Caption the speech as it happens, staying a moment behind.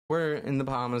we're in the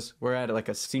Bahamas. We're at like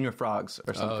a Senior Frogs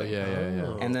or something. Oh,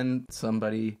 yeah. And then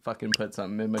somebody fucking put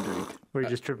something in my drink. Were you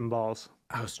just tripping balls?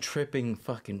 I was tripping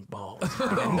fucking balls.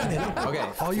 Okay.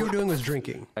 All you were doing was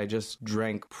drinking. I just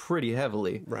drank pretty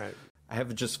heavily. Right. I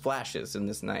have just flashes in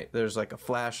this night. There's like a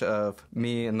flash of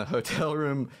me in the hotel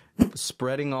room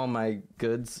spreading all my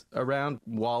goods around,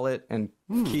 wallet and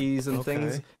keys and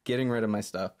things, getting rid of my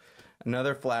stuff.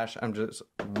 Another flash, I'm just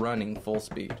running full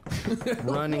speed.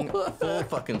 Running full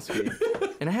fucking speed.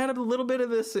 And I had a little bit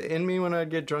of this in me when I'd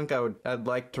get drunk. I'd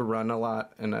like to run a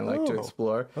lot and I like to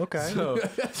explore. Okay. So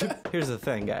here's the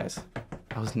thing, guys.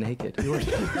 I was naked.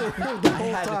 The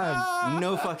whole time.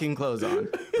 No fucking clothes on,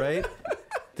 right?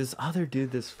 This other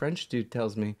dude, this French dude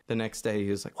tells me the next day, he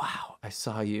was like, wow, I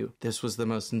saw you. This was the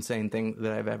most insane thing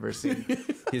that I've ever seen.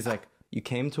 He's like, you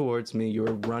came towards me. You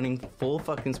were running full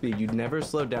fucking speed. You never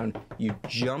slowed down. You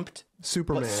jumped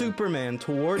Superman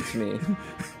towards me,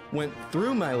 went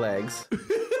through my legs.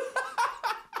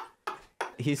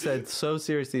 He said, so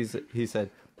seriously, he said,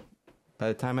 by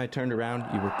the time I turned around,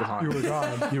 you were gone. You were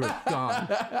gone. You were gone.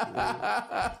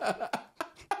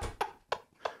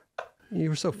 You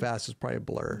were so fast, it's probably a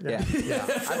blur. Yeah.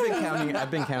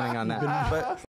 I've been counting on that. But